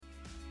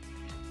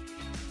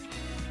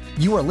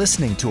You are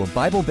listening to a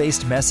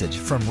Bible-based message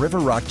from River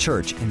Rock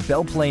Church in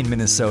Belle Plaine,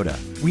 Minnesota.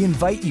 We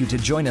invite you to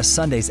join us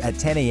Sundays at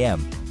 10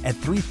 a.m. at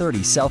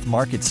 330 South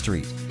Market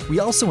Street. We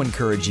also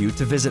encourage you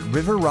to visit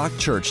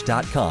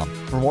riverrockchurch.com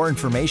for more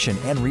information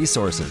and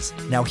resources.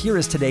 Now here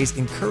is today's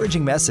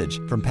encouraging message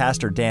from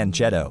Pastor Dan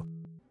Jetto.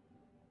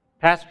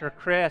 Pastor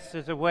Chris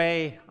is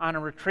away on a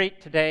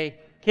retreat today.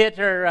 Kids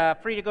are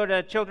free to go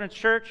to children's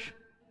church.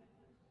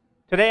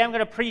 Today I'm going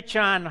to preach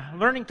on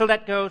learning to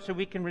let go so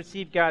we can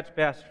receive God's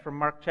best from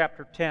Mark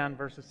chapter 10,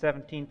 verses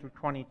 17 through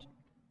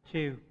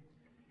 22.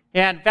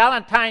 And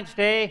Valentine's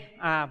Day,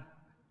 a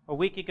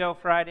week ago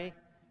Friday,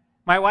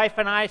 my wife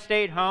and I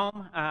stayed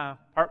home,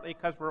 partly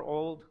because we're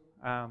old,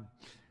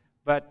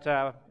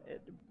 but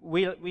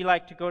we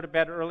like to go to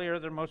bed earlier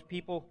than most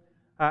people.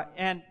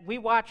 And we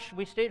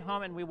stayed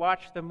home and we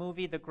watched the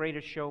movie The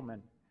Greatest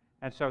Showman.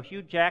 And so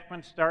Hugh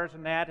Jackman stars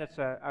in that. It's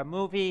a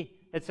movie.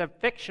 It's a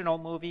fictional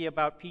movie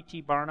about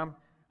P.T. Barnum.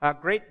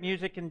 Great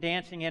music and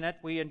dancing in it.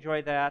 We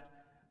enjoy that.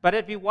 But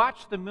if you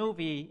watch the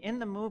movie, in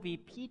the movie,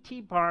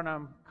 P.T.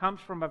 Barnum comes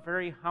from a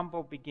very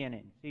humble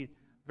beginning. He's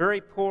a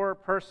very poor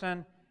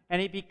person, and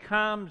he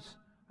becomes,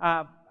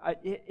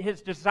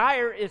 his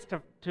desire is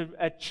to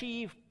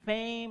achieve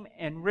fame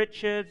and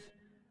riches,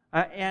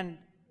 and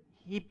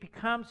he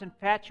becomes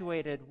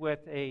infatuated with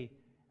a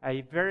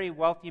very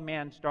wealthy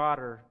man's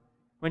daughter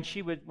when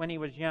he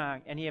was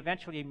young, and he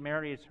eventually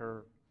marries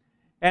her.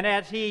 And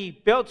as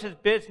he builds his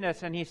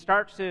business and he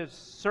starts his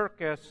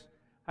circus,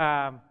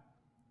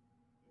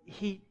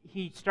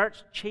 he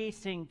starts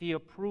chasing the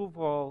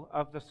approval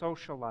of the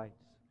socialites.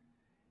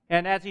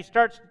 And as he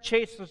starts to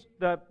chase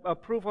the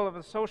approval of the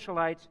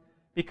socialites,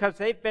 because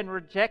they've been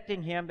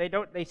rejecting him,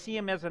 they see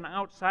him as an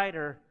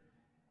outsider.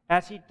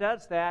 As he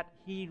does that,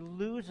 he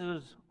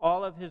loses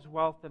all of his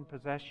wealth and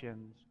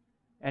possessions,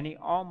 and he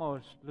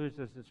almost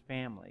loses his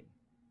family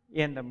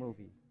in the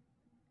movie.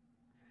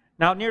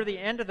 Now, near the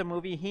end of the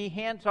movie, he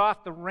hands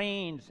off the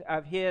reins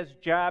of his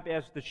job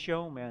as the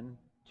showman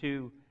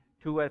to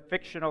a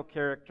fictional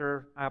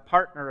character, a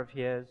partner of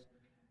his,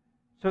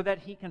 so that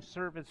he can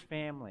serve his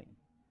family.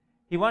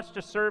 He wants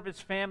to serve his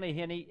family,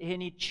 and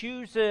he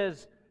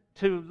chooses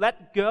to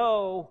let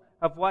go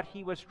of what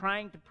he was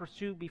trying to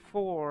pursue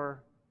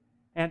before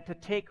and to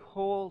take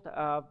hold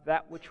of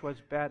that which was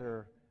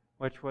better,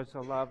 which was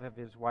the love of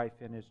his wife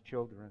and his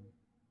children.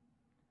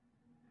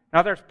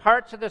 Now, there's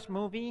parts of this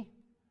movie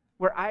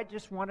where I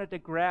just wanted to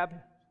grab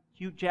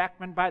Hugh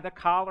Jackman by the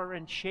collar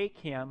and shake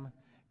him,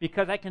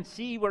 because I can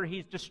see where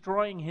he's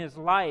destroying his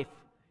life.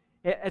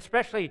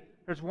 Especially,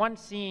 there's one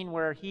scene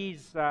where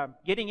he's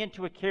getting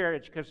into a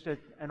carriage because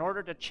in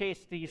order to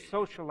chase these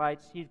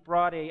socialites, he's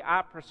brought an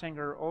opera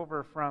singer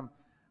over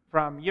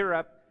from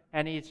Europe,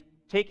 and he's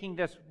taking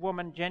this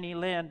woman, Jenny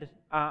Lind,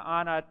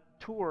 on a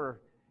tour.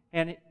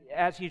 And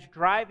as he's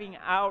driving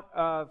out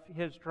of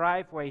his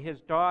driveway, his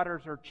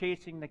daughters are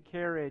chasing the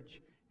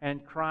carriage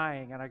and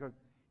crying. And I go,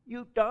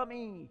 "You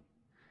dummy!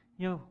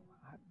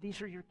 These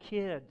are your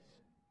kids."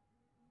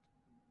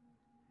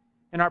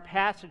 In our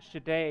passage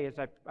today, as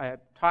I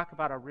talk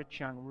about a rich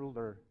young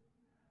ruler,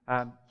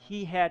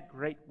 he had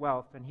great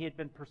wealth, and he had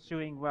been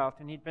pursuing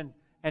wealth, and he'd been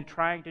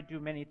trying to do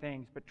many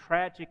things. But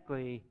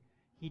tragically,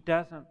 he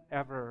doesn't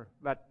ever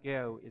let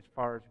go, as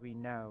far as we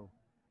know,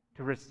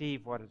 to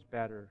receive what is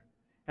better.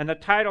 And the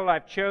title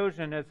I've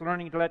chosen is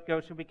Learning to Let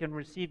Go so we can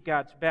receive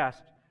God's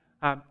best.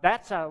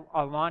 That's a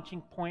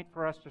launching point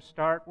for us to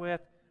start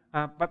with.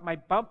 But my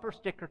bumper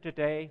sticker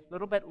today, a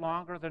little bit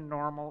longer than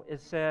normal,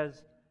 it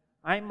says,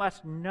 "I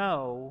must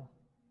know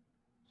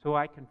so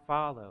I can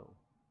follow.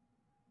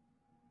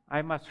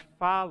 I must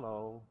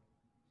follow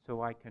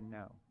so I can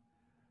know."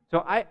 So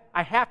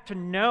I have to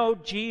know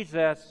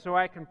Jesus so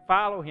I can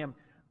follow him.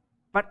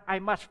 But I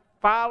must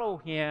follow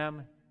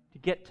him to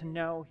get to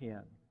know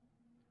him.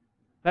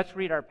 Let's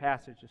read our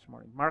passage this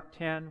morning. Mark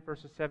 10,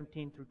 verses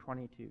 17 through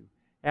 22.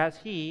 As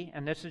he,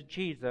 and this is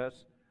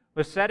Jesus,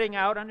 was setting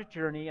out on a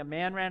journey, a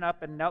man ran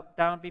up and knelt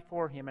down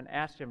before him and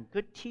asked him,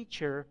 "Good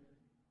teacher,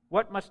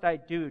 what must I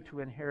do to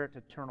inherit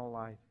eternal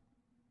life?"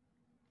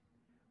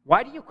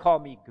 "Why do you call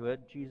me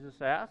good?"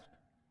 Jesus asked.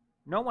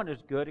 "No one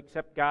is good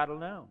except God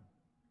alone.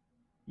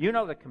 You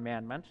know the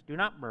commandments: do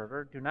not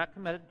murder, do not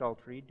commit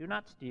adultery, do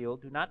not steal,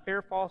 do not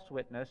bear false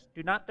witness,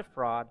 do not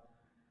defraud,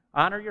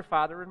 honor your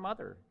father and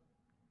mother."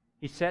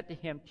 He said to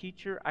him,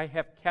 "Teacher, I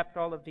have kept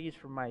all of these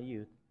from my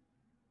youth."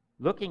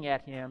 Looking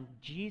at him,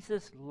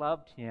 Jesus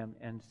loved him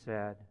and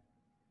said,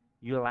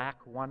 "You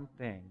lack one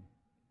thing.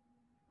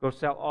 Go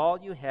sell all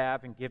you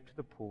have and give to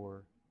the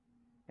poor,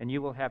 and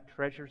you will have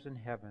treasures in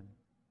heaven.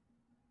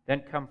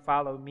 Then come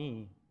follow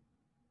me."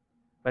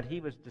 But he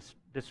was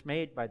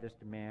dismayed by this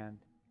demand,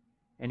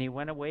 and he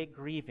went away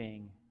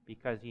grieving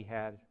because he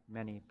had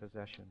many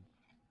possessions.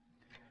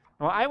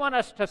 Well, I want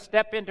us to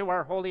step into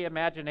our holy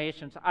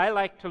imaginations. I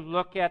like to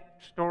look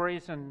at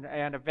stories and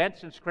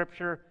events in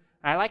Scripture.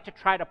 I like to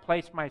try to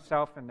place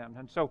myself in them.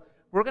 And so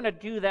we're going to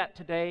do that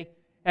today.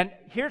 And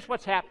here's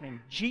what's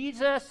happening.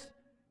 Jesus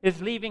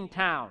is leaving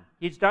town.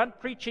 He's done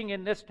preaching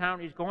in this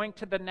town. He's going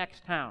to the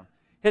next town.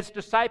 His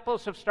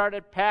disciples have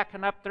started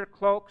packing up their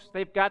cloaks.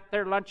 They've got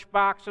their lunch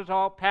boxes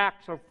all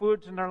packed, so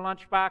food's in their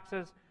lunch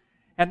boxes.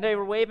 And they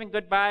were waving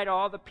goodbye to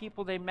all the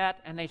people they met,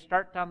 and they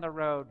start down the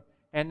road.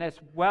 And this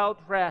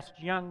well-dressed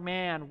young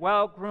man,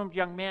 well-groomed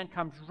young man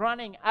comes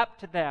running up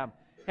to them.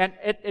 And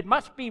it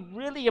must be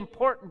really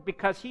important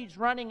because he's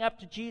running up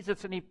to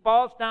Jesus, and he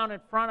falls down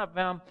in front of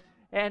him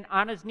and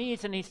on his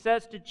knees, and he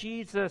says to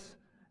Jesus,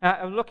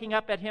 looking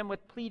up at him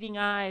with pleading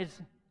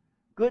eyes,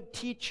 "Good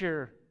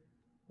teacher,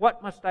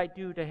 what must I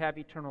do to have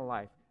eternal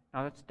life?"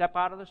 Now let's step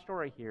out of the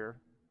story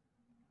here.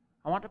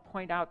 I want to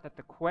point out that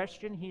the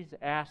question he's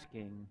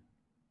asking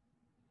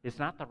is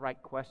not the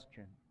right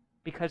question,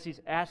 because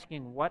he's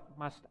asking, what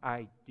must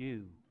I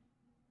do?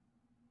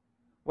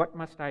 What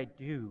must I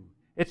do?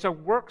 It's a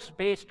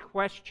works-based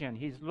question.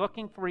 He's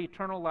looking for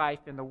eternal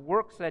life in the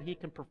works that he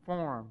can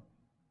perform.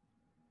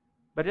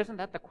 But isn't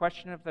that the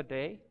question of the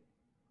day?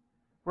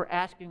 We're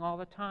asking all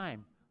the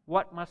time,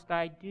 what must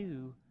I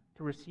do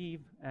to receive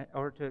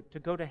or to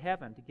go to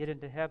heaven, to get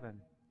into heaven?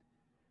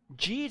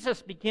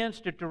 Jesus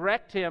begins to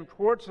direct him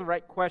towards the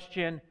right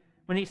question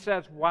when he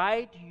says,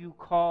 "Why do you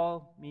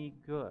call me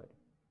good?"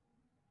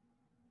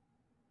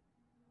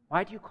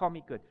 Why do you call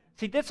me good?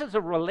 See, this is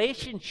a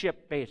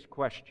relationship-based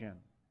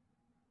question.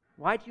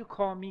 Why do you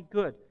call me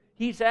good?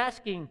 He's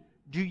asking,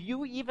 do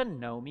you even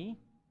know me?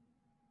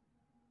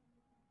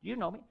 Do you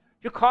know me?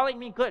 You're calling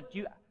me good.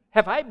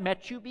 Have I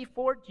met you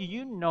before? Do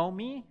you know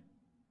me?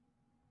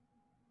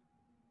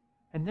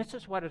 And this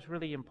is what is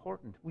really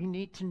important. We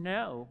need to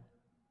know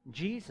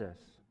Jesus.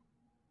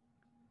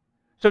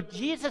 So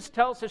Jesus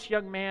tells this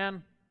young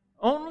man,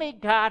 only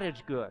God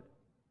is good.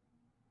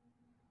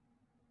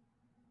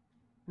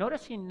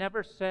 Notice he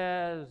never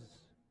says,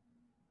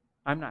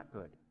 I'm not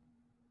good.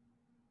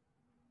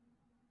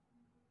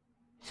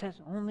 He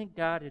says, only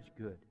God is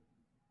good.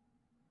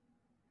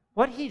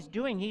 What he's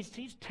doing,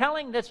 he's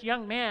telling this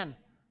young man,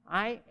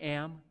 I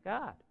am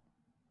God.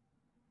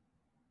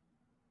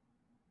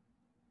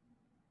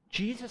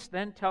 Jesus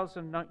then tells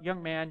the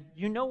young man,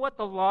 you know what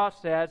the law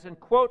says, and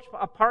quotes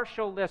a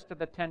partial list of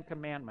the 10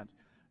 Commandments.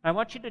 I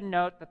want you to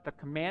note that the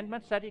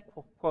commandments that he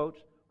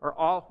quotes are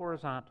all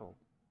horizontal.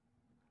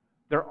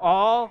 They're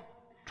all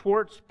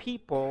towards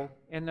people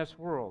in this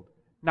world.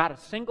 Not a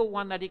single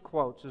one that he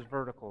quotes is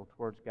vertical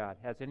towards God,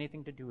 has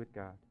anything to do with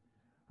God.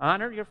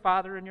 Honor your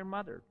father and your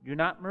mother. Do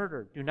not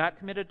murder. Do not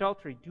commit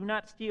adultery. Do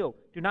not steal.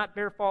 Do not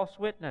bear false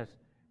witness.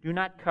 Do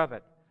not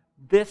covet.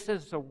 This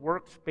is a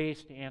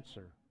works-based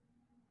answer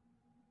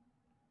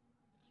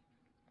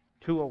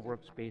to a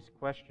works-based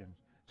question.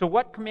 So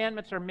what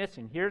commandments are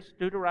missing? Here's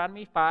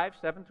Deuteronomy 5,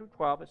 7 through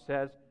 12. It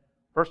says,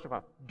 first of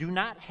all, do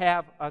not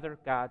have other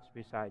gods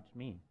besides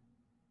me.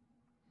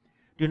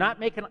 Do not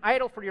make an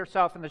idol for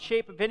yourself in the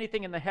shape of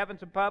anything in the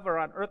heavens above or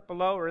on earth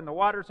below or in the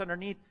waters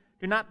underneath.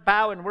 Do not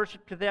bow and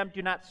worship to them.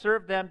 Do not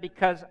serve them,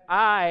 because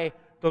I,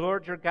 the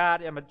Lord your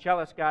God, am a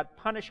jealous God,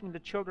 punishing the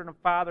children of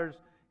fathers'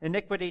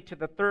 iniquity to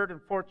the third and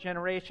fourth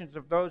generations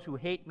of those who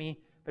hate me,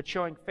 but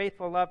showing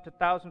faithful love to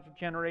thousands of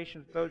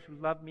generations of those who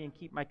love me and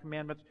keep my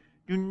commandments.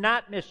 Do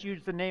not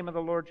misuse the name of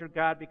the Lord your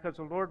God, because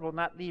the Lord will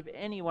not leave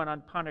anyone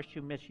unpunished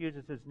who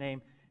misuses his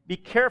name. Be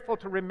careful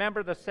to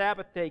remember the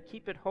Sabbath day.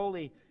 Keep it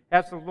holy,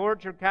 as the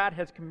Lord your God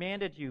has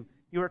commanded you.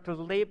 You are to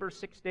labor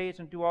 6 days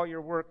and do all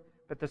your work,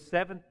 but the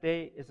seventh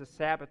day is a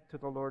Sabbath to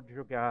the Lord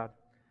your God.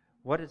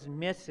 What is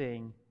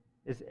missing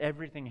is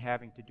everything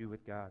having to do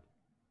with God.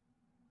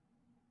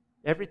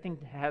 Everything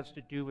has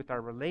to do with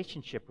our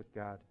relationship with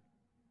God.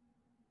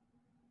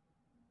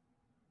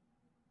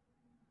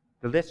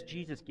 The list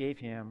Jesus gave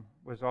him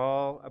was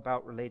all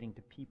about relating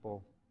to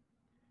people.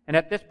 And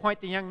at this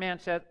point, the young man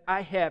said,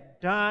 I have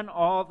done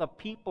all the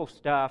people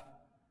stuff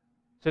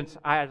since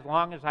as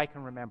long as I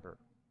can remember,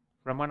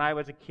 from when I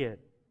was a kid.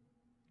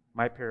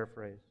 My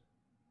paraphrase.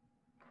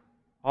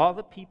 All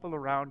the people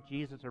around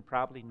Jesus are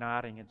probably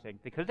nodding and saying,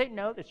 because they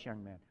know this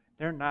young man,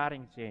 they're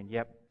nodding and saying,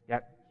 yep,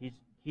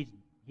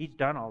 he's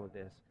done all of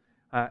this.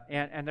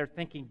 And they're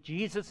thinking,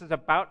 Jesus is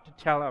about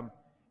to tell him,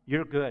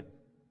 you're good.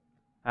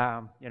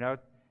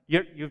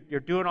 You're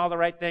doing all the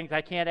right things.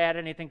 I can't add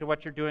anything to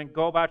what you're doing.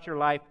 Go about your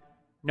life.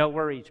 No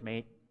worries,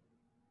 mate.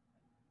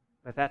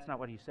 But that's not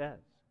what he says.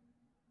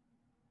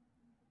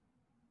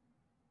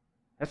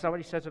 That's not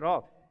what he says at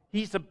all.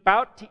 He's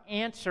about to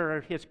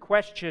answer his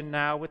question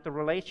now with the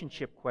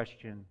relationship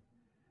question.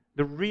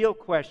 The real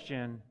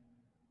question.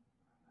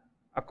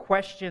 A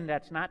question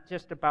that's not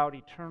just about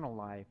eternal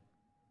life,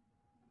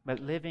 but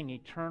living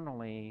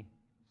eternally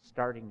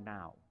starting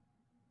now.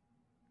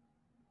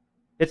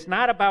 It's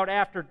not about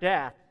after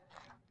death.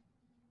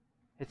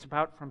 It's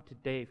about from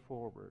today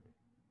forward.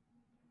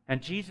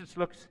 And Jesus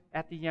looks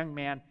at the young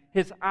man,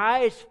 his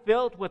eyes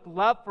filled with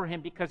love for him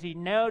because he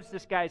knows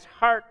this guy's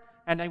heart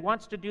and he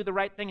wants to do the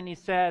right thing. And he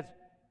says,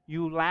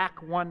 you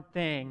lack one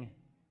thing.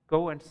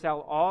 Go and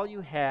sell all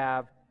you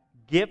have,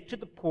 give to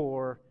the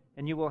poor,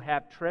 and you will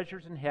have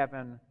treasures in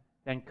heaven.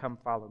 Then come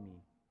follow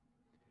me.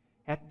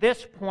 At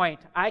this point,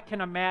 I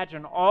can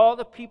imagine all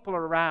the people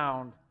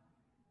around,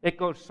 it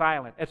goes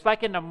silent. It's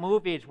like in the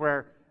movies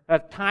where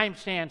time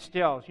stands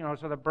still,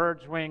 so the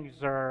bird's wings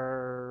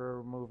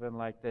are moving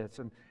like this,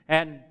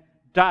 and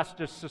dust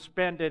is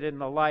suspended in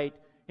the light,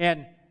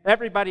 and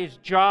everybody's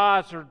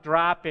jaws are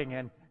dropping,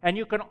 and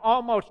you can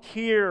almost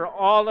hear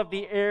all of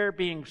the air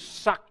being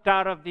sucked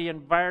out of the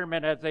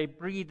environment as they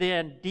breathe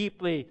in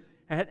deeply,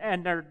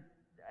 and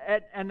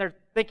they're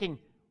thinking,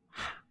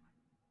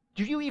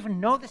 do you even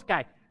know this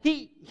guy?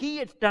 He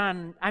has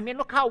done,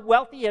 look how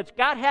wealthy he is.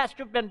 God has to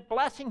have been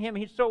blessing him.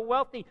 He's so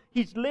wealthy.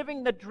 He's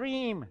living the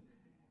dream.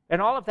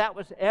 And all of that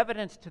was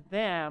evidence to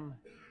them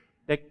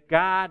that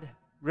God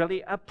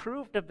really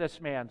approved of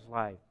this man's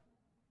life.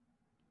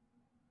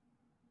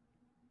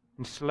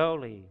 And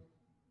slowly,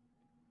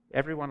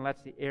 everyone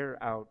lets the air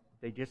out.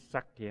 They just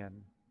sucked in.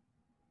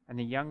 And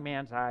the young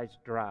man's eyes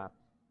drop.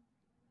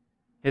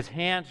 His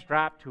hands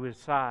drop to his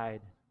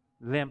side,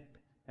 limp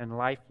and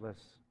lifeless.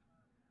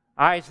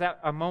 Eyes that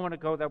a moment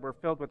ago that were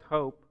filled with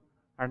hope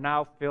are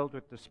now filled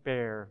with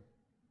despair.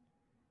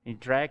 He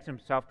drags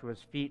himself to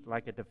his feet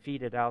like a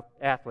defeated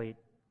athlete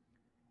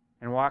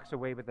and walks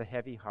away with a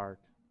heavy heart.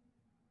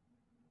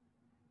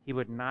 He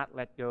would not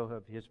let go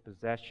of his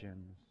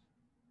possessions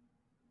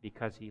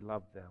because he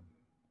loved them.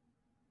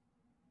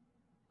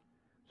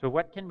 So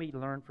what can we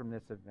learn from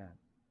this event?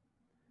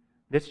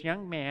 This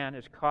young man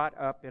is caught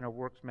up in a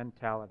works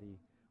mentality,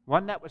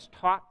 one that was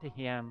taught to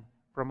him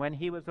from when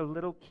he was a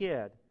little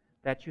kid,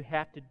 that you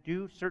have to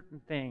do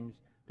certain things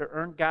to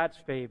earn God's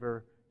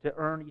favor, to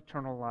earn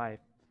eternal life.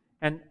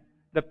 And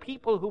the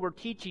people who were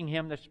teaching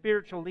him, the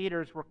spiritual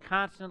leaders, were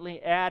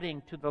constantly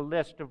adding to the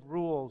list of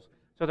rules.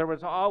 So there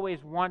was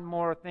always one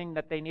more thing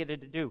that they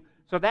needed to do.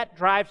 So that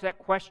drives that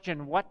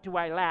question, what do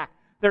I lack?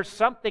 There's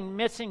something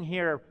missing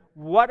here.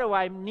 What do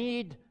I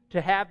need to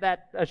have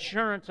that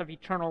assurance of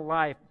eternal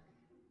life?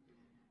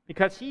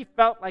 Because he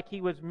felt like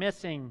he was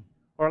missing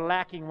or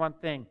lacking one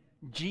thing.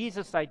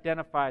 Jesus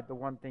identified the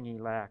one thing he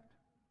lacked: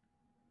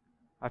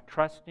 a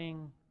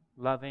trusting,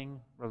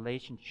 loving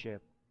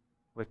relationship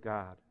with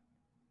God.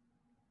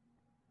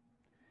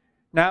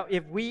 Now,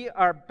 if we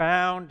are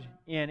bound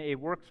in a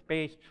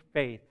works-based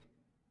faith,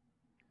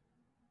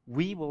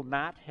 we will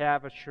not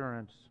have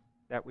assurance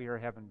that we are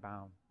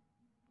heaven-bound.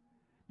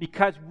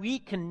 Because we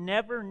can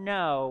never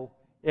know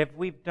if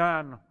we've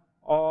done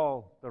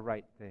all the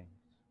right things.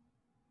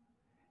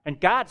 And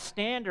God's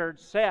standard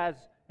says,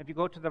 if you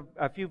go to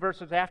a few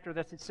verses after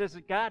this, it says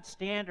that God's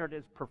standard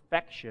is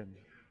perfection.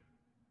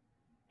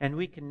 And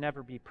we can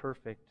never be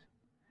perfect.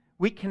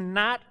 We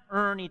cannot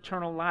earn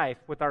eternal life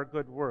with our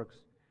good works.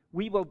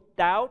 We will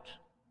doubt.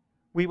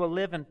 We will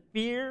live in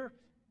fear.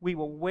 We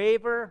will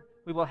waver.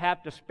 We will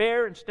have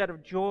despair instead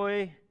of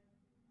joy.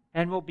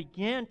 And we'll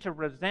begin to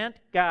resent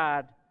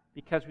God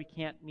because we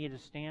can't meet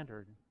His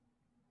standard.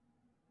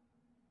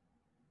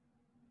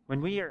 When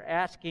we are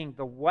asking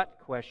the what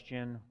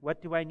question,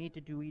 what do I need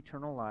to do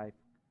eternal life,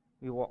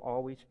 we will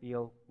always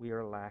feel we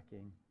are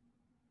lacking.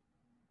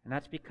 And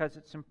that's because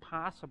it's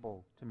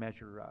impossible to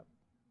measure up.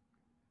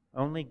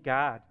 Only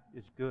God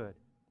is good.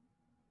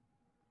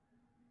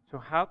 So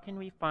how can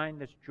we find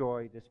this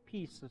joy, this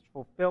peace, this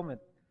fulfillment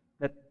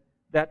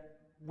that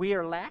we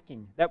are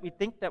lacking, that we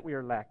think that we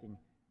are lacking?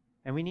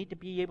 And we need to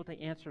be able to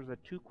answer the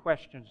two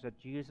questions that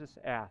Jesus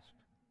asked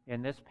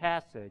in this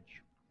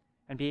passage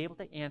and be able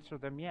to answer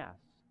them yes.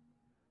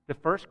 The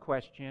first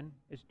question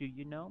is, do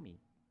you know me?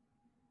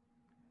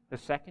 The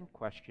second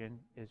question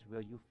is,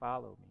 will you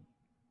follow me?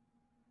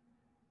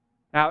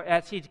 Now,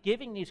 as he's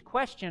giving these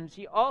questions,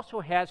 he also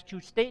has two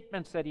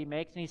statements that he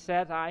makes, and he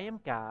says, I am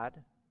God.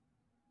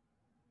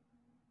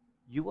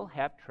 You will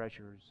have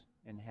treasures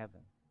in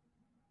heaven.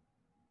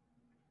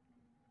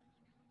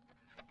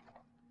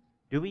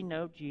 Do we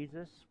know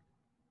Jesus?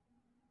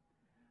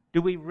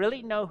 Do we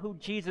really know who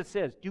Jesus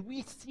is? Do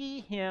we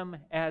see Him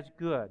as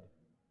good?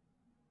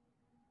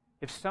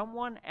 If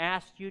someone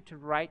asked you to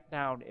write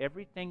down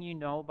everything you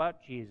know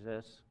about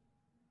Jesus,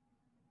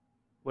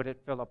 would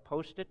it fill a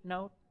Post-it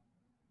note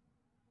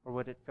or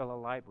would it fill a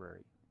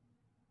library?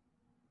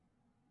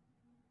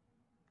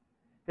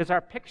 Is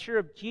our picture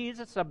of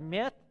Jesus a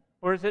myth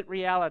or is it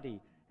reality?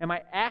 Am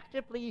I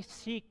actively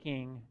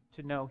seeking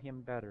to know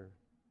Him better?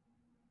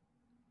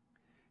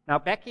 Now,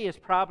 Becky is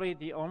probably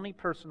the only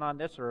person on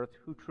this earth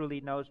who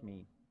truly knows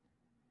me.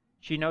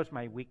 She knows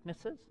my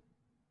weaknesses.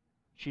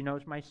 She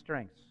knows my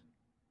strengths.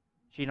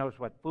 She knows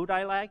what food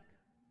I like.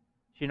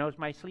 She knows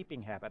my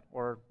sleeping habit,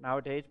 or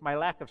nowadays, my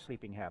lack of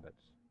sleeping habits.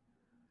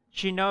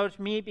 She knows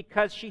me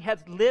because she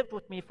has lived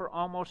with me for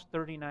almost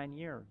 39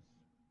 years.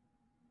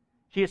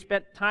 She has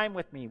spent time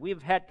with me.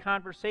 We've had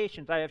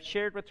conversations. I have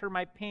shared with her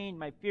my pain,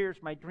 my fears,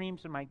 my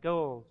dreams, and my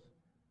goals.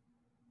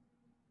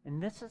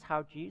 And this is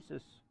how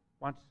Jesus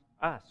wants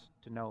us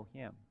to know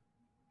Him.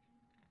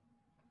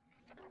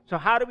 So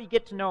how do we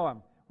get to know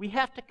Him? We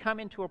have to come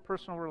into a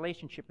personal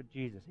relationship with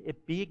Jesus.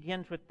 It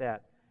begins with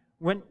that.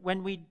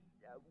 When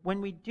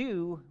we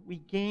do, we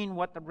gain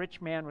what the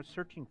rich man was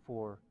searching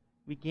for.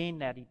 We gain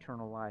that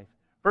eternal life.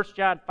 1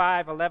 John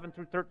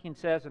 5:11-13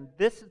 says, and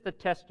this is the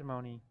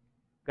testimony.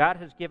 God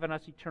has given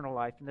us eternal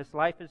life, and this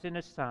life is in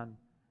His Son.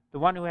 The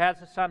one who has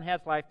the Son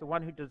has life. The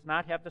one who does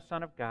not have the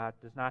Son of God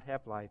does not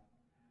have life.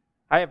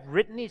 I have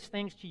written these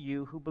things to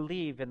you who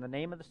believe in the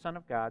name of the Son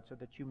of God, so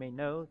that you may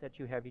know that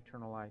you have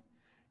eternal life.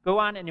 Go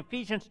on, in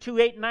Ephesians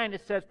 2:8-9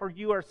 it says, for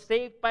you are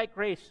saved by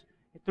grace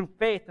through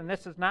faith, and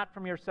this is not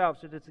from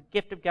yourselves. It is a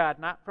gift of God,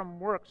 not from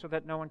works, so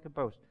that no one can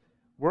boast.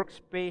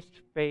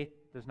 Works-based faith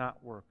does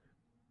not work.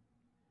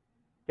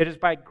 It is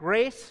by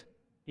grace,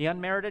 the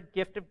unmerited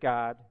gift of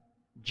God.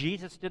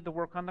 Jesus did the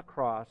work on the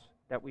cross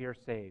that we are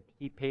saved.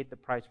 He paid the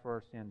price for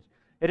our sins.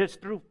 It is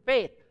through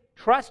faith,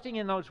 trusting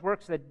in those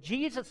works that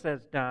Jesus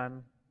has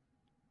done,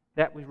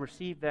 that we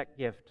receive that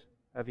gift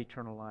of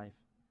eternal life.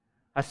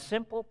 A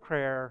simple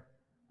prayer,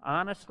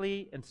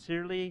 honestly and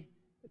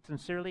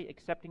sincerely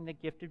accepting the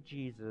gift of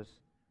Jesus,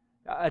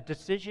 a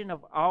decision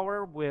of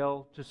our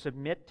will to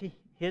submit to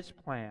His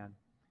plan,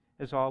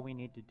 is all we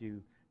need to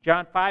do.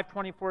 John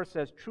 5:24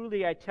 says,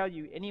 truly I tell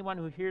you, anyone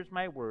who hears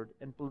my word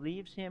and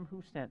believes Him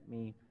who sent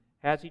me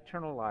has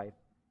eternal life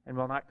and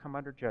will not come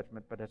under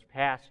judgment, but has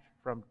passed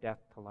from death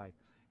to life.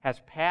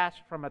 Has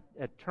passed from an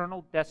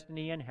eternal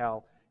destiny in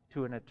hell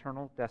to an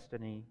eternal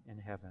destiny in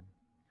heaven.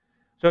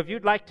 So if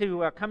you'd like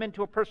to come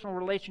into a personal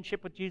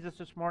relationship with Jesus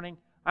this morning,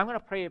 I'm going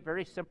to pray a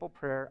very simple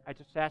prayer. I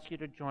just ask you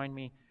to join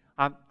me.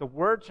 The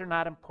words are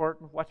not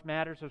important. What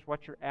matters is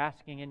what you're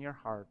asking in your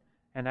heart,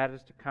 and that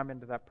is to come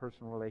into that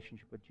personal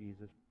relationship with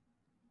Jesus.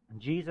 And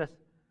Jesus,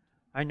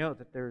 I know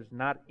that there is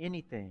not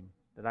anything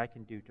that I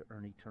can do to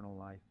earn eternal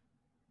life.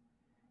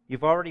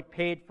 You've already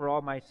paid for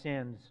all my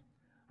sins.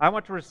 I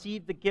want to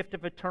receive the gift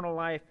of eternal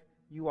life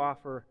you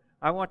offer.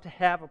 I want to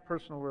have a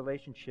personal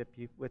relationship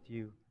with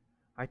you.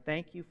 I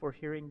thank you for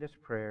hearing this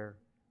prayer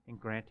and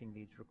granting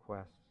these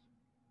requests.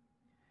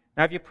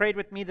 Now, if you prayed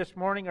with me this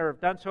morning or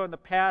have done so in the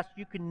past,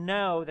 you can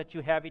know that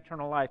you have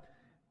eternal life.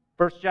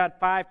 1 John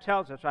 5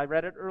 tells us, I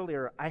read it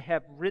earlier, I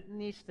have written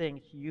these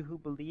things to you who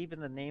believe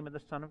in the name of the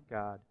Son of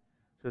God,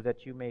 so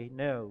that you may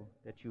know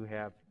that you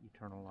have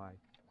eternal life.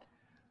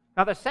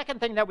 Now, the second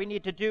thing that we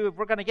need to do if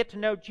we're going to get to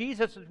know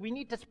Jesus is we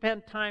need to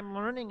spend time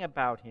learning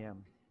about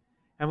Him.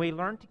 And we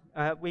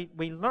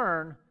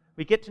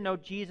get to know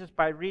Jesus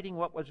by reading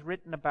what was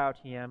written about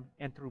Him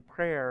and through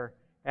prayer,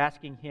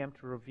 asking Him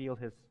to reveal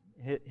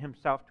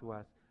Himself to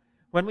us.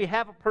 When we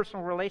have a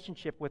personal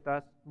relationship with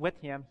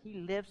Him, He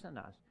lives in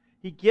us.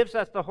 He gives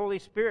us the Holy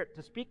Spirit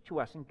to speak to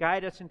us and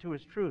guide us into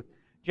His truth.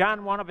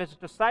 John, one of His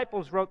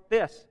disciples, wrote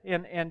this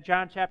in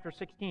John chapter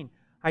 16.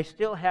 I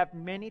still have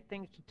many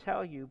things to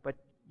tell you, but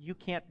you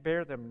can't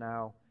bear them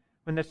now.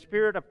 When the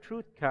Spirit of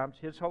truth comes,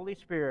 His Holy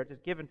Spirit is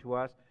given to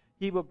us.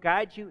 He will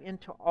guide you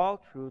into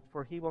all truth,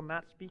 for He will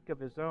not speak of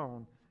His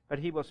own, but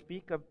He will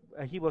speak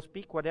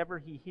whatever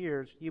He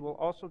hears. He will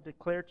also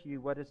declare to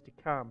you what is to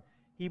come.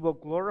 He will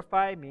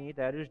glorify me,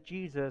 that is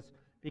Jesus,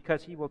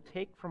 because He will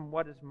take from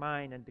what is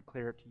mine and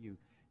declare it to you.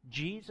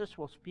 Jesus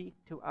will speak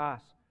to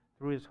us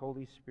through His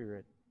Holy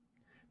Spirit.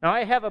 Now,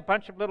 I have a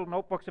bunch of little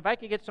notebooks. If I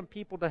could get some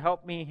people to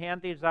help me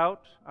hand these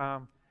out.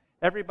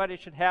 Everybody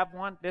should have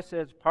one. This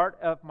is part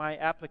of my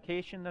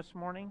application this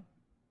morning.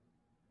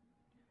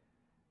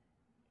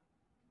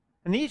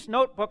 And these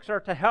notebooks are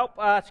to help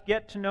us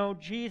get to know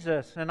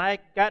Jesus. And I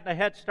got a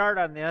head start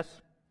on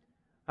this.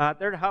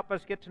 They're to help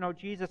us get to know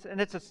Jesus. And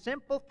it's a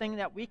simple thing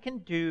that we can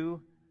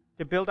do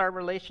to build our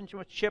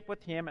relationship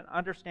with Him and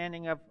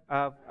understanding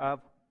of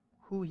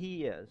who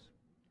He is.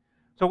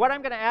 So what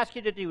I'm going to ask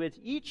you to do is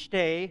each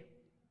day,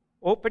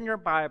 open your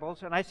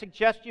Bibles. And I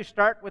suggest you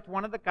start with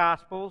one of the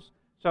Gospels.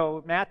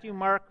 So Matthew,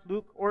 Mark,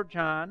 Luke, or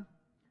John.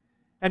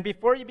 And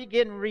before you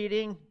begin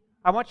reading,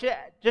 I want you to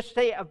just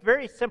say a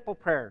very simple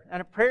prayer.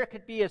 And a prayer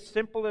could be as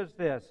simple as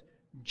this.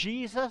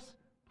 Jesus,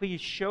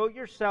 please show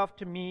yourself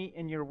to me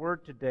in your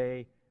word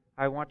today.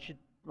 I want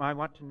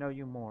to know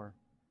you more.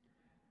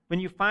 When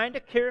you find a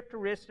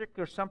characteristic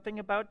or something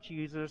about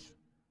Jesus,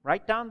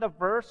 write down the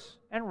verse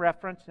and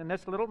reference in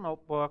this little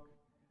notebook,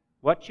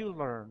 what you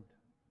learned.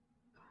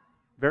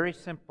 Very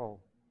simple.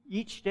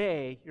 Each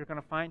day, you're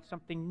going to find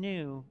something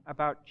new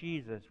about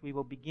Jesus. We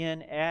will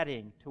begin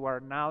adding to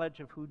our knowledge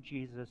of who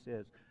Jesus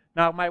is.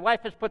 Now, my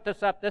wife has put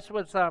this up. This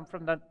was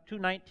from the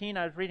 2:19.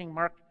 I was reading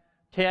Mark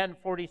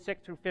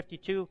 10:46 through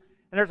 52.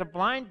 And there's a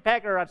blind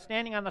beggar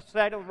standing on the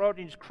side of the road,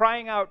 and he's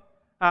crying out,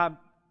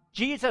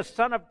 Jesus,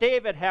 Son of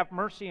David, have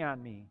mercy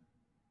on me.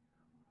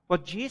 Well,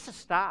 Jesus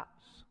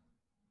stops.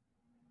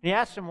 And he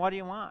asks him, what do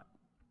you want?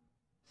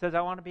 He says,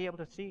 I want to be able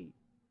to see.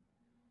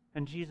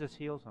 And Jesus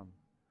heals him.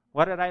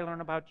 What did I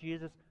learn about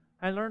Jesus?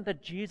 I learned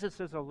that Jesus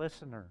is a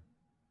listener.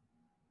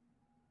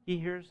 He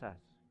hears us.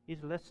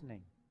 He's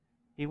listening.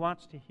 He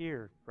wants to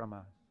hear from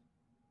us.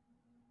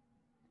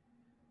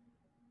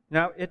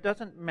 Now, it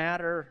doesn't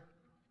matter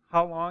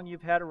how long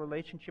you've had a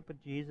relationship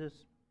with Jesus.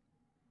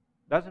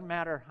 It doesn't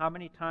matter how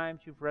many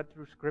times you've read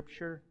through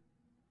Scripture.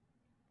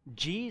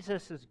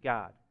 Jesus is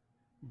God.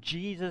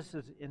 Jesus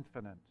is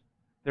infinite.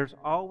 There's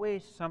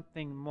always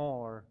something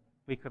more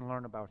we can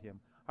learn about Him.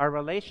 Our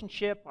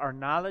relationship, our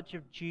knowledge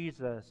of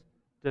Jesus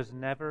does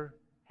never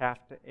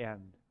have to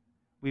end.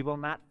 We will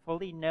not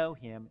fully know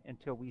Him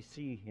until we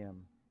see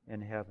Him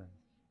in heaven.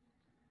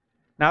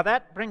 Now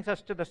that brings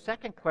us to the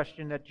second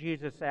question that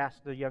Jesus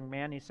asked the young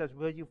man. He says,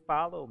 will you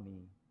follow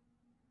me?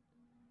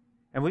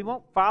 And we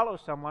won't follow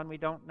someone we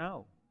don't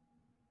know.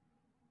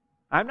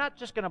 I'm not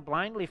just going to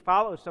blindly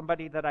follow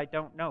somebody that I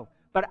don't know.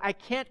 But I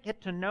can't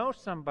get to know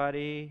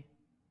somebody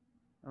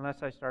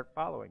unless I start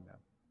following them.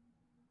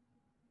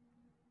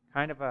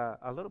 Kind of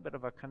a little bit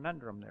of a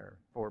conundrum there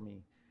for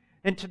me.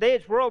 In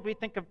today's world, we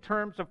think of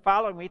terms of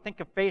following. We think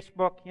of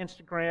Facebook,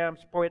 Instagram,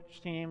 sports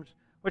teams,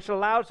 which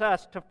allows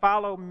us to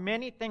follow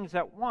many things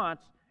at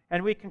once,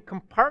 and we can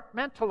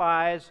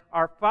compartmentalize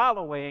our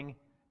following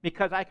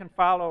because I can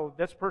follow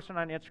this person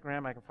on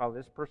Instagram, I can follow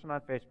this person on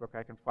Facebook,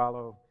 I can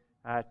follow,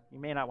 you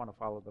may not want to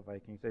follow the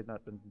Vikings, they've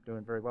not been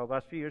doing very well the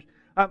last few years,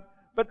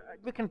 but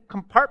we can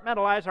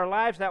compartmentalize our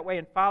lives that way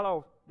and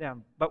follow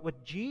them. But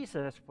with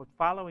Jesus, with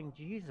following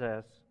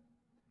Jesus,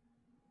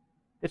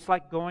 it's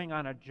like going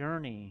on a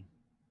journey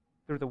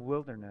through the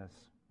wilderness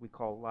we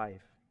call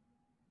life.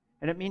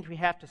 And it means we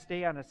have to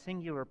stay on a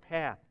singular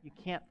path. You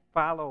can't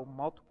follow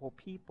multiple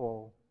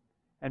people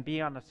and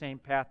be on the same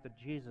path that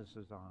Jesus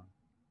is on.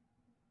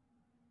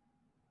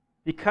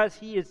 Because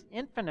he is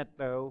infinite,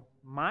 though,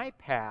 my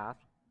path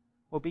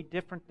will be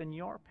different than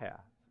your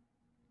path.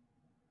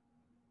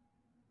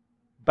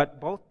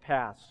 But both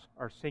paths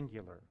are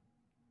singular.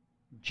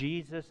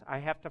 Jesus, I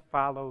have to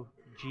follow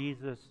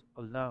Jesus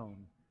alone.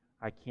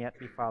 I can't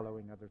be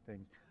following other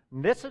things.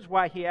 And this is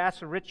why he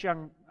asked a rich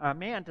young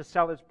man to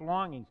sell his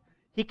belongings.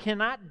 He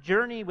cannot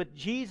journey with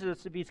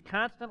Jesus if he's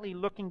constantly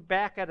looking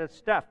back at his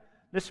stuff.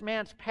 This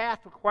man's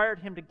path required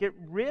him to get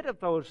rid of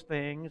those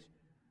things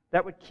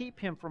that would keep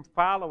him from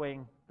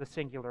following the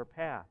singular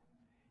path.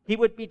 He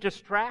would be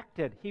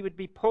distracted. He would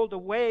be pulled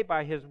away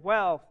by his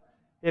wealth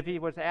if he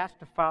was asked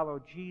to follow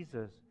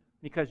Jesus,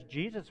 because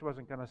Jesus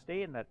wasn't going to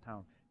stay in that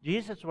town.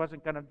 Jesus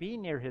wasn't going to be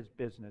near his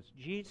business.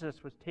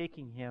 Jesus was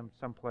taking him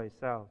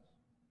someplace else.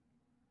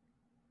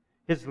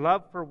 His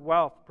love for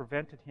wealth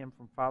prevented him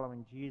from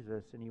following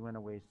Jesus, and he went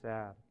away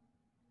sad.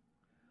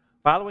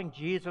 Following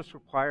Jesus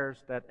requires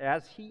that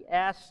as he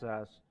asks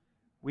us,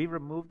 we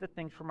remove the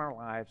things from our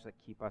lives that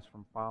keep us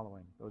from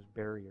following, those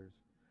barriers.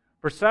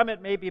 For some,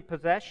 it may be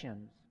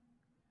possessions.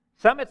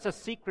 Some, it's a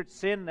secret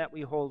sin that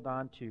we hold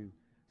on to.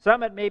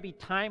 Some, it may be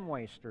time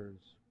wasters,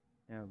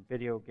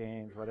 video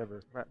games,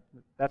 whatever.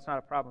 That's not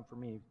a problem for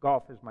me.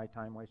 Golf is my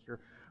time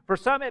waster. For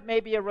some, it may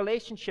be a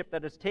relationship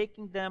that is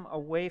taking them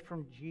away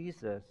from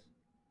Jesus.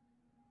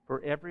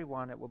 For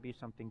everyone, it will be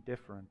something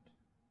different.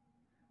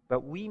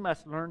 But we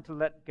must learn to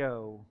let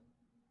go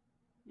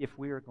if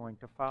we are going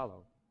to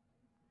follow.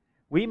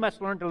 We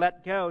must learn to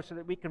let go so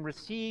that we can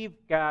receive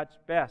God's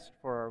best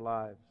for our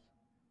lives.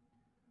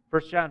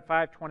 1 John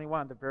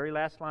 5:21, the very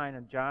last line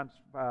in John's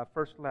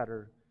first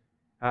letter,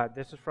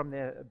 this is from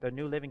the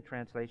New Living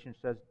Translation,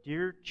 says,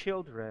 "Dear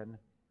children,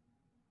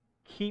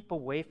 keep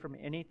away from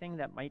anything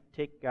that might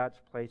take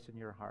God's place in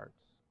your hearts."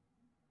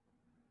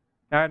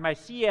 Now in my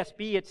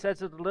CSB, it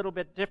says it a little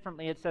bit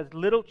differently. It says,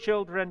 "Little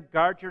children,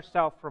 guard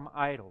yourself from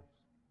idols."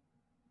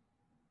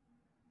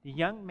 The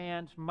young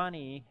man's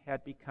money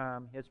had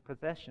become, his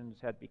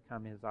possessions had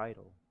become his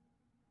idol.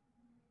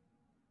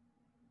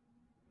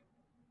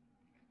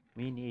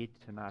 We need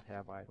to not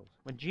have idols.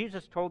 When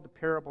Jesus told the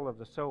parable of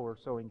the sower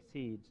sowing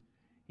seeds,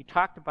 he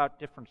talked about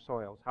different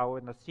soils, how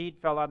when the seed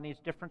fell on these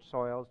different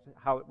soils,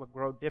 how it would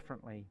grow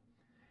differently.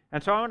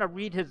 And so I want to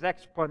read his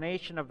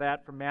explanation of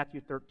that from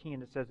Matthew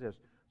 13. It says this,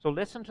 "So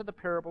listen to the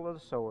parable of the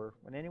sower.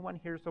 When anyone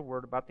hears the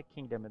word about the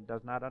kingdom and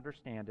does not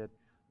understand it,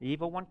 the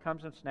evil one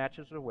comes and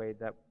snatches away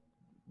that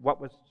what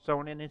was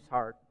sown in his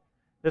heart.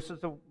 This is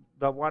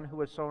the one who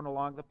was sown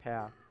along the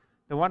path.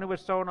 The one who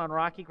was sown on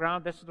rocky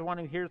ground, this is the one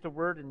who hears the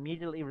word and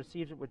immediately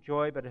receives it with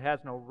joy, but it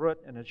has no root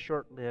and is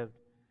short-lived.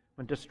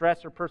 When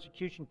distress or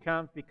persecution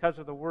comes because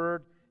of the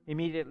word,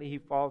 immediately he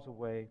falls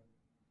away.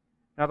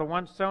 Now the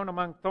one sown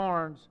among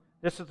thorns,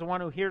 this is the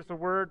one who hears the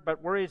word,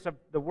 but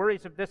the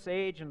worries of this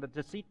age and the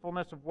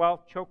deceitfulness of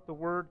wealth choke the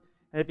word,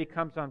 and it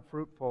becomes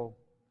unfruitful.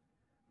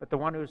 But the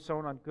one who is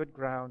sown on good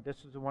ground,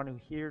 this is the one who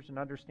hears and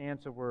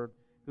understands the word,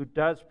 who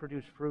does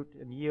produce fruit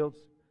and yields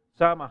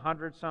some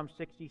 100, some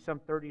 60, some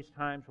 30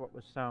 times what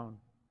was sown."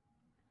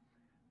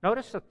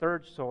 Notice the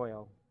third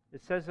soil.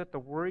 It says that the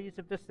worries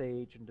of this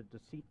age and the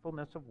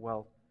deceitfulness of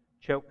wealth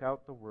choke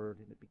out the word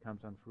and it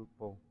becomes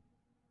unfruitful.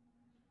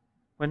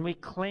 When we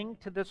cling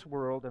to this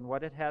world and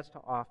what it has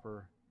to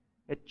offer,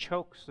 it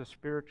chokes the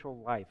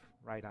spiritual life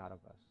right out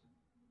of us.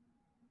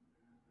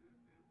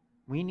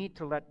 We need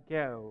to let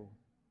go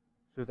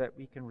so that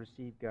we can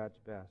receive God's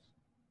best.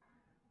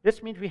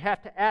 This means we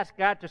have to ask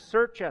God to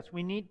search us.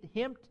 We need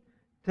Him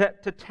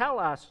to tell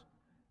us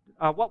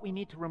what we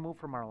need to remove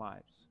from our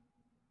lives.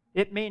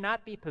 It may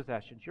not be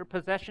possessions. Your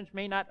possessions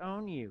may not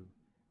own you.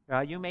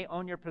 You may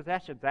own your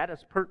possessions. That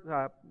is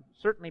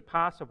certainly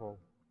possible.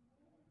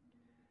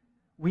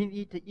 We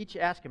need to each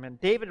ask Him. And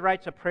David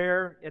writes a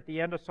prayer at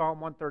the end of Psalm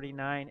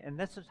 139, and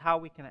this is how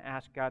we can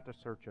ask God to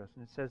search us.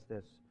 And it says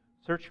this,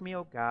 "Search me,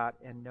 O God,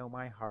 and know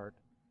my heart.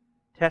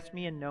 Test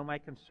me and know my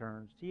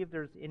concerns. See if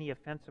there's any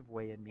offensive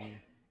way in me,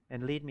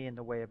 and lead me in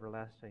the way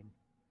everlasting."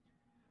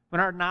 When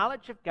our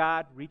knowledge of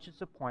God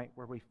reaches a point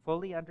where we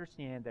fully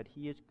understand that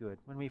He is good,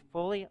 when we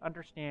fully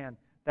understand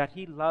that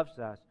He loves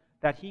us,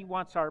 that He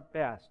wants our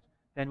best,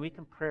 then we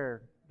can pray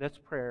this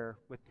prayer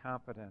with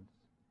confidence,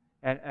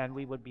 and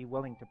we would be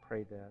willing to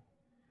pray that.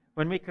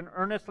 When we can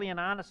earnestly and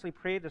honestly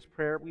pray this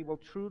prayer, we will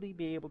truly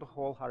be able to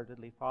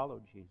wholeheartedly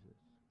follow Jesus.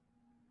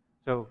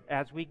 So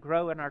as we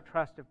grow in our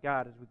trust of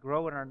God, as we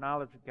grow in our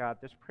knowledge of God,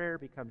 this prayer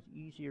becomes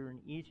easier and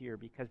easier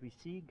because we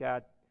see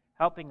God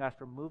helping us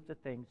remove the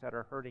things that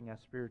are hurting us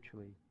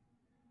spiritually.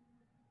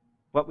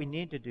 What we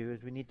need to do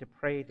is we need to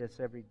pray this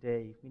every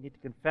day. We need to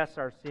confess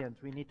our sins.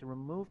 We need to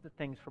remove the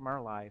things from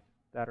our life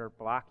that are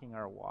blocking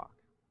our walk.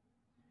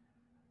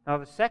 Now,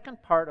 the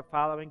second part of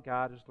following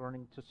God is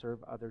learning to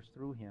serve others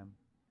through Him.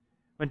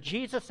 When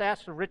Jesus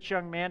asked a rich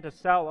young man to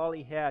sell all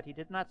he had, He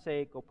did not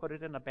say, go put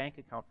it in a bank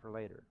account for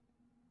later.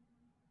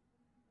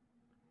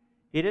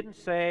 He didn't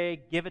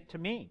say, give it to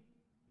me.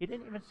 He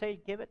didn't even say,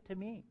 give it to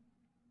me.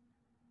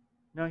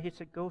 No, He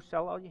said, go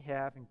sell all you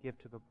have and give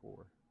to the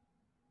poor.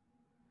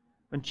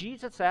 When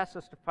Jesus asks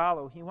us to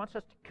follow, He wants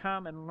us to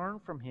come and learn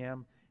from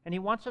Him, and He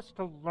wants us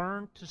to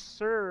learn to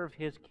serve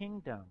His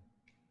kingdom.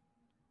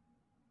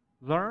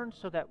 Learn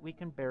so that we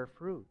can bear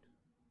fruit.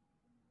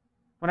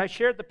 When I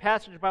shared the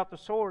passage about the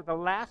sower, the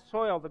last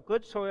soil, the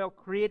good soil,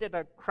 created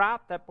a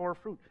crop that bore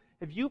fruit.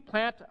 If you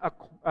plant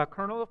a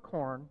kernel of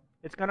corn,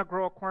 it's going to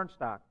grow a corn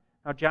stalk.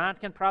 Now, John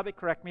can probably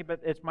correct me, but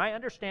it's my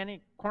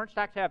understanding corn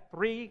stalks have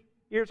 3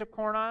 ears of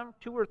corn on them,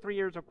 2 or 3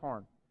 ears of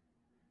corn.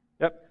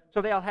 Yep.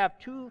 So they'll have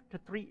 2 to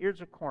 3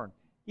 ears of corn.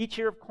 Each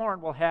ear of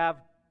corn will have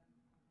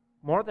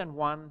more than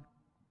one.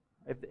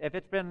 If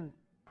it's been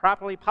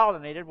properly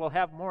pollinated, will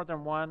have more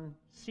than one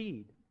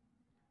seed.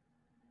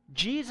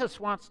 Jesus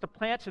wants to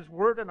plant His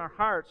word in our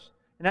hearts,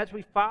 and as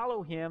we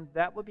follow Him,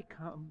 that will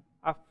become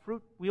a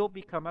fruit. We'll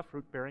become a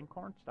fruit-bearing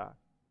corn stalk.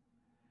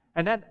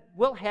 And then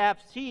we'll have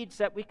seeds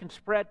that we can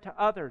spread to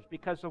others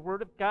because the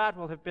Word of God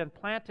will have been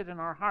planted in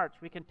our hearts.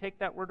 We can take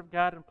that Word of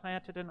God and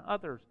plant it in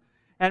others.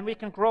 And we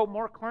can grow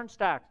more corn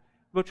stalks,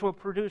 which will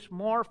produce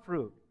more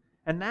fruit.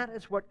 And that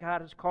is what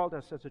God has called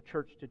us as a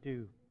church to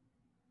do.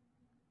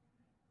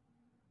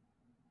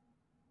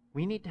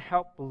 We need to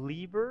help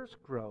believers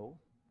grow.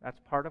 That's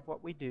part of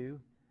what we do.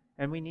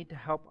 And we need to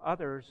help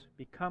others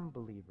become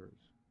believers.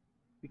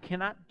 We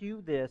cannot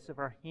do this if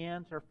our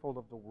hands are full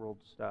of the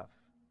world's stuff.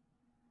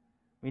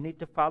 We need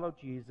to follow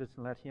Jesus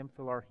and let Him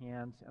fill our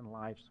hands and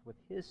lives with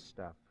His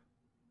stuff.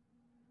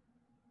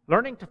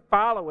 Learning to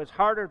follow is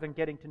harder than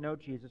getting to know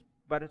Jesus,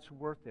 but it's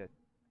worth it.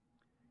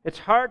 It's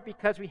hard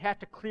because we have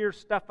to clear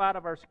stuff out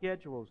of our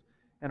schedules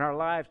and our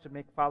lives to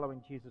make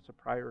following Jesus a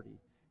priority.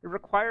 It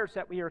requires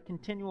that we are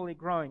continually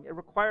growing. It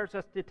requires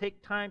us to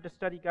take time to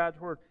study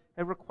God's Word.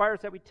 It requires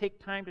that we take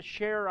time to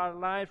share our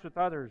lives with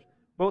others,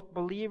 both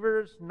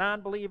believers,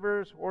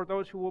 non-believers, or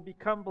those who will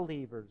become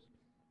believers.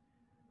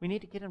 We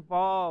need to get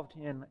involved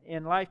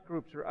in life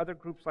groups or other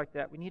groups like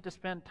that. We need to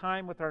spend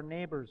time with our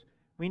neighbors.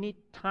 We need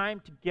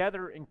time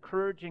together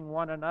encouraging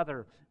one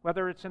another,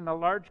 whether it's in the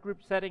large group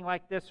setting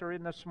like this or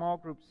in the small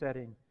group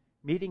setting,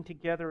 meeting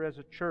together as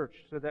a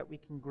church so that we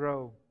can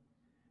grow.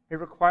 It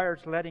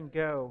requires letting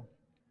go.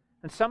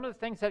 And some of the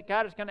things that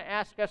God is going to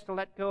ask us to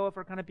let go of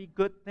are going to be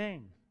good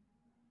things.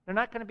 They're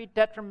not going to be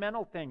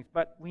detrimental things,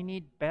 but we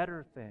need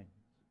better things.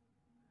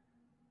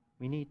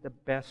 We need the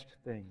best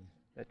things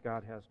that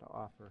God has to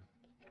offer.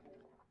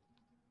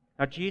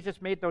 Now,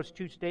 Jesus made those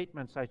 2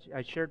 statements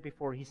I shared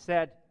before. He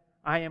said,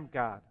 I am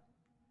God.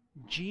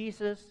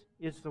 Jesus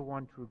is the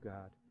one true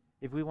God.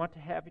 If we want to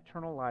have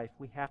eternal life,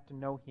 we have to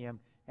know Him,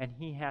 and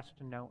He has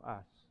to know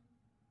us.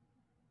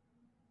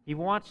 He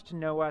wants to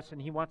know us,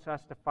 and He wants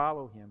us to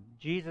follow Him.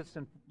 Jesus,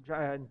 in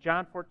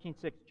John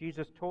 14:6,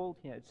 Jesus told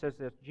Him, it says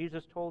this,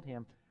 Jesus told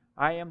Him,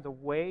 I am the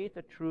way,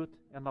 the truth,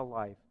 and the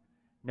life.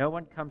 No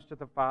one comes to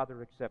the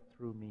Father except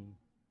through me.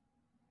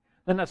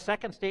 Then the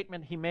second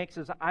statement He makes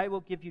is, I will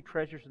give you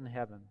treasures in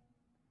heaven.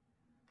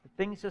 The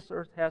things this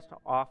earth has to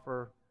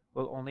offer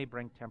will only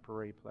bring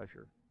temporary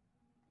pleasure.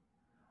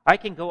 I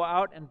can go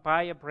out and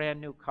buy a brand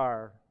new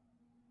car.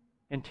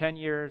 In 10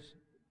 years,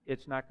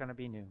 it's not going to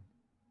be new.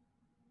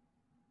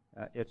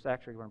 It's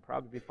actually going to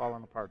probably be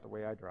falling apart the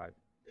way I drive.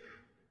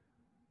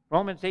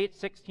 Romans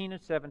 8:16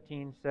 and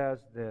 17 says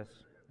this,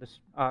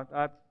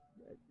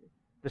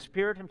 the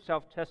Spirit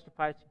Himself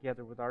testifies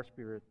together with our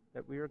spirit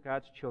that we are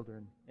God's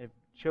children.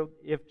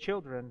 If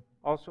children,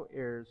 also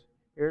heirs,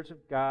 heirs of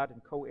God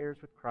and co-heirs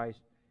with Christ,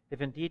 if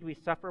indeed we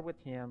suffer with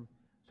Him,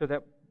 so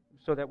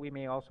that we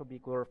may also be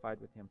glorified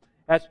with Him.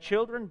 As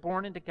children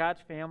born into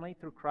God's family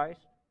through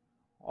Christ,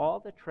 all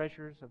the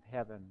treasures of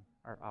heaven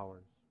are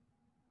ours.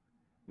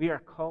 We are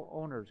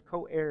co-owners,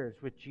 co-heirs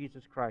with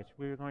Jesus Christ.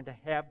 We are going to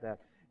have that.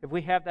 If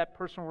we have that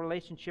personal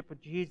relationship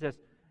with Jesus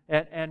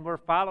and we're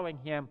following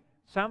Him,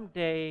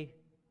 someday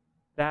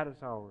that is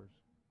ours.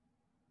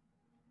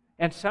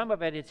 And some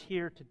of it is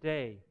here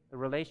today. The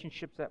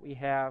relationships that we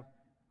have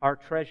are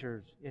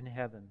treasures in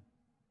heaven.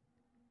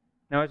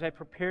 Now, as I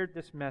prepared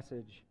this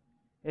message,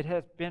 it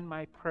has been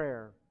my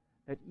prayer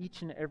that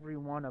each and every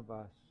one of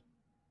us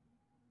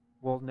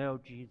will know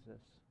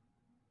Jesus.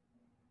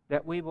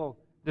 that we will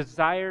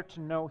desire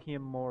to know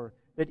Him more,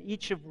 that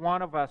each of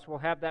one of us will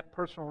have that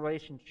personal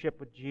relationship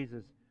with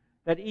Jesus,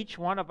 that each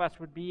one of us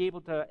would be able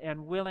to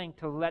and willing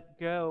to let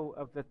go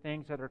of the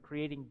things that are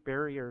creating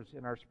barriers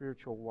in our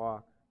spiritual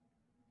walk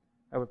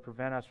that would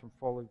prevent us from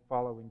fully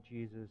following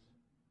Jesus,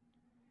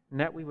 and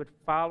that we would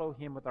follow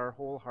Him with our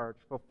whole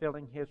hearts,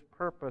 fulfilling His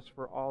purpose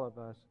for all of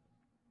us,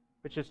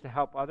 which is to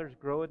help others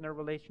grow in their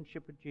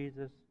relationship with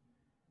Jesus,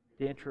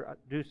 to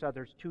introduce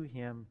others to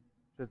Him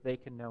so that they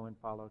can know and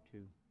follow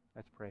too.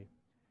 Let's pray.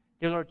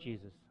 Dear Lord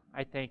Jesus,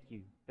 I thank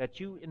You that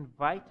You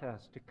invite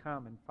us to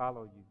come and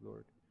follow You,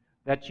 Lord,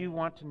 that You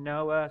want to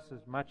know us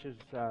as much as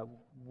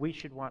we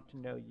should want to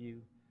know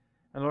You.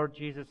 And Lord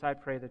Jesus, I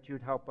pray that You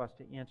would help us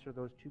to answer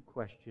those two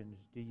questions.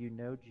 Do you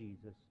know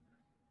Jesus?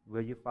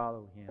 Will you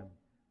follow Him?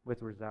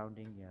 With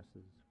resounding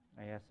yeses.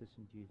 I ask this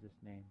in Jesus'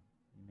 name.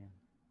 Amen.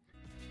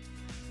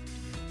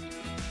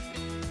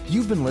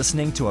 You've been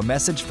listening to a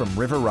message from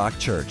River Rock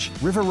Church.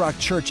 River Rock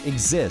Church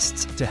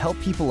exists to help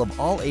people of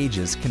all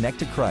ages connect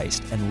to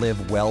Christ and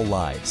live well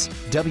lives.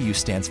 W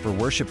stands for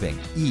worshiping,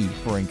 E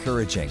for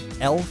encouraging,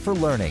 L for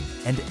learning,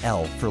 and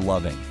L for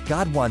loving.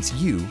 God wants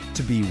you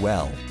to be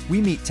well.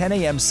 We meet 10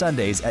 a.m.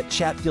 Sundays at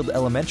Chatfield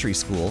Elementary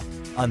School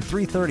on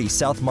 330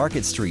 South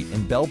Market Street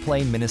in Belle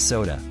Plaine,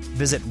 Minnesota.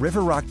 Visit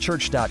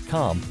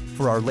riverrockchurch.com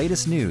for our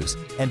latest news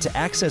and to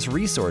access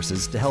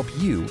resources to help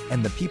you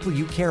and the people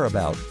you care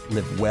about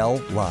live well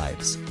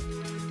lives.